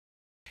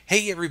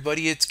Hey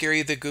everybody, it's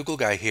Gary the Google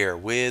Guy here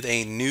with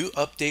a new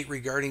update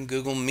regarding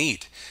Google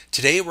Meet.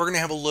 Today we're going to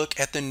have a look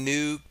at the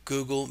new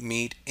Google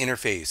Meet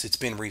interface. It's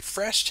been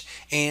refreshed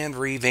and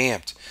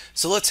revamped.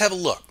 So let's have a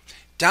look.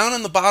 Down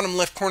in the bottom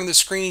left corner of the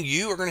screen,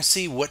 you are going to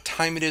see what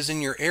time it is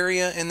in your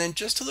area, and then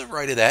just to the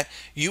right of that,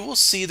 you will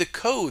see the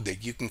code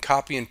that you can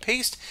copy and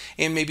paste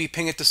and maybe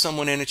ping it to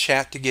someone in a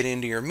chat to get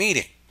into your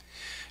meeting.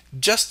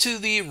 Just to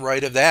the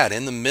right of that,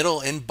 in the middle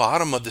and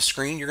bottom of the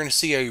screen, you're going to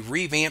see a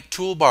revamped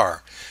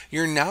toolbar.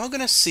 You're now going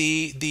to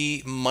see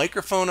the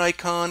microphone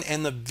icon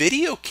and the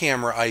video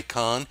camera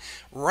icon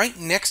right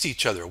next to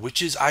each other,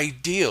 which is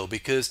ideal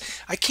because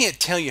I can't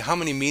tell you how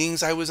many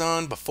meetings I was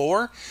on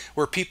before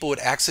where people would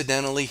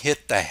accidentally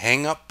hit the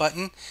hang up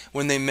button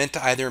when they meant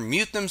to either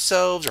mute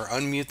themselves or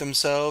unmute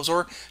themselves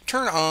or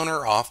turn on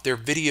or off their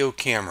video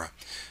camera.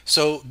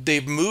 So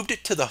they've moved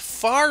it to the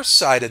far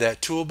side of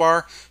that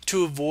toolbar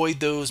to avoid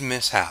those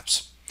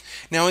mishaps.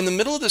 Now in the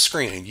middle of the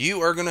screen,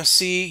 you are going to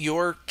see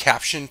your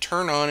caption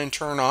turn on and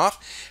turn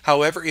off.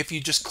 However, if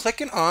you just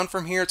click it on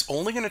from here, it's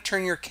only going to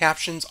turn your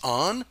captions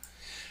on.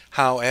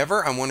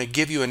 However, I want to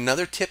give you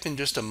another tip in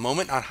just a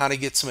moment on how to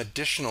get some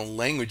additional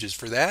languages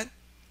for that.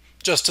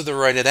 Just to the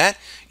right of that,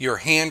 your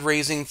hand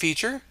raising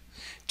feature.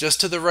 Just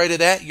to the right of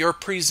that, your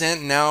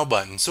Present Now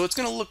button. So it's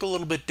going to look a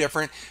little bit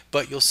different,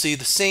 but you'll see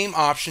the same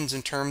options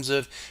in terms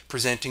of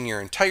presenting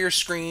your entire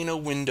screen, a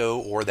window,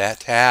 or that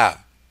tab.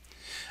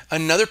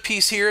 Another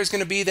piece here is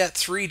going to be that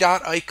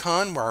three-dot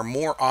icon where are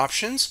more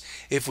options.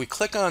 If we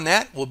click on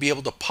that, we'll be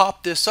able to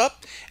pop this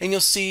up, and you'll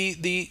see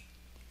the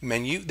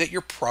menu that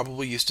you're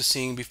probably used to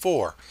seeing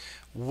before,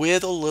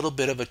 with a little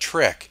bit of a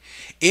trick.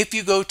 If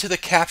you go to the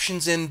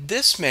captions in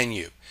this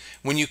menu,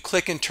 when you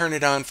click and turn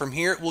it on from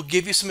here, it will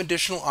give you some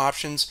additional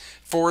options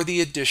for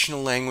the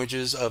additional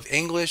languages of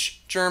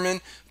English, German,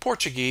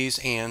 Portuguese,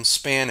 and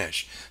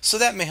Spanish. So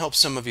that may help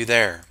some of you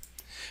there.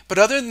 But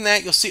other than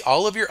that, you'll see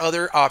all of your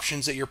other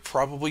options that you're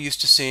probably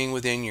used to seeing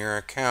within your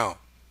account.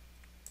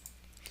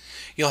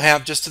 You'll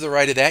have just to the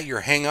right of that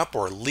your hang up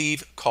or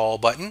leave call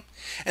button.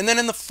 And then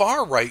in the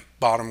far right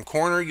bottom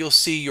corner, you'll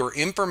see your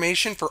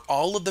information for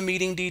all of the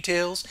meeting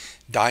details,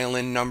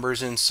 dial-in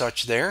numbers and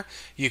such there.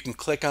 You can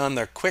click on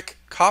the quick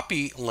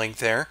copy link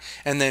there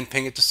and then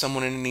ping it to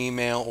someone in an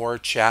email or a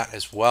chat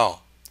as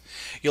well.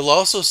 You'll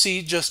also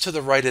see just to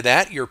the right of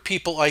that your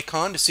people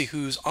icon to see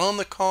who's on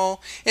the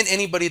call and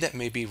anybody that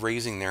may be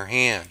raising their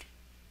hand.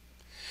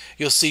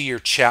 You'll see your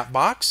chat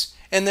box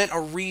and then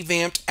a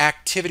revamped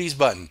activities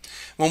button.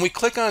 When we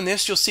click on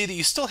this, you'll see that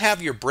you still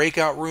have your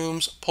breakout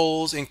rooms,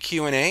 polls, and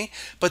Q&A,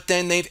 but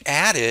then they've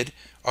added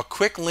a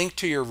quick link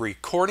to your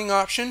recording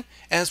option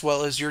as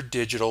well as your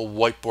digital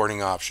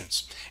whiteboarding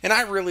options. And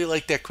I really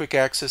like that quick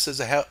access as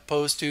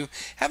opposed to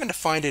having to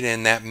find it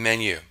in that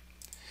menu.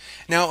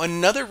 Now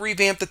another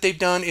revamp that they've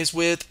done is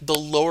with the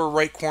lower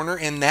right corner,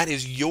 and that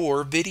is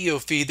your video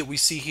feed that we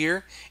see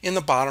here in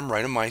the bottom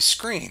right of my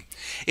screen.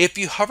 If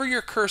you hover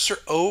your cursor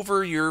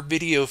over your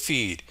video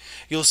feed,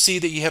 you'll see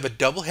that you have a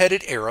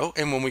double-headed arrow,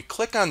 and when we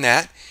click on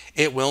that,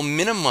 it will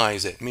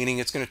minimize it, meaning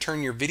it's going to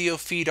turn your video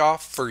feed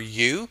off for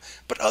you,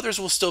 but others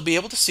will still be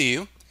able to see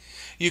you.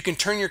 You can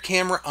turn your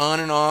camera on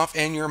and off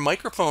and your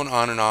microphone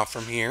on and off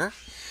from here.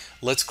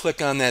 Let's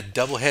click on that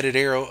double-headed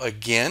arrow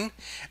again.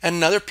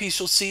 Another piece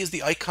you'll see is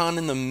the icon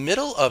in the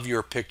middle of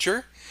your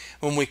picture.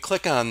 When we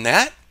click on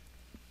that,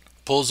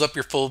 pulls up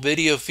your full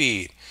video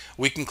feed.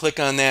 We can click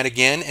on that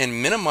again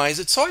and minimize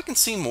it so I can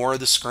see more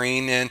of the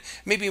screen and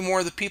maybe more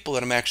of the people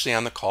that I'm actually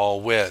on the call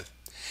with.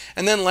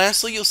 And then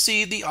lastly, you'll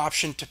see the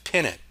option to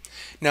pin it.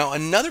 Now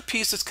another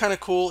piece that's kind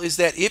of cool is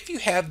that if you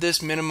have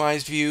this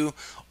minimized view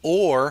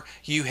or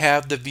you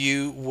have the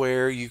view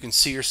where you can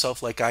see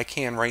yourself like I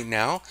can right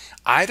now,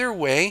 either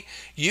way,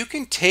 you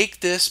can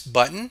take this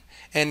button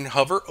and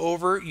hover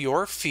over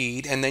your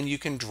feed, and then you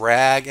can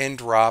drag and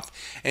drop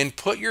and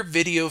put your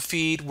video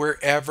feed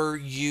wherever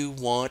you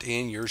want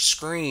in your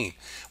screen,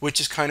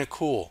 which is kind of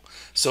cool.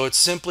 So it's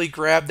simply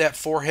grab that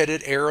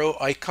four-headed arrow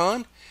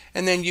icon,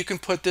 and then you can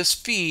put this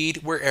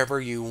feed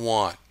wherever you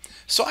want.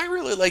 So I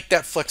really like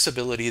that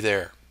flexibility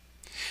there.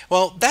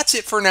 Well, that's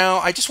it for now.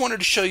 I just wanted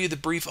to show you the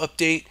brief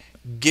update,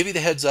 give you the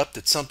heads up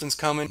that something's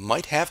coming,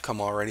 might have come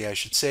already I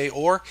should say,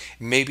 or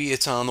maybe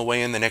it's on the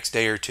way in the next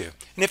day or two.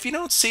 And if you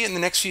don't see it in the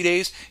next few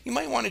days, you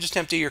might want to just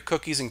empty your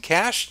cookies and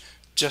cache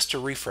just to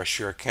refresh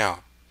your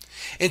account.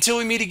 Until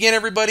we meet again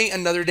everybody,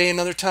 another day,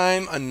 another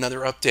time,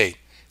 another update.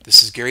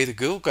 This is Gary the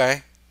Google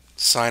Guy,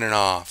 signing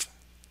off.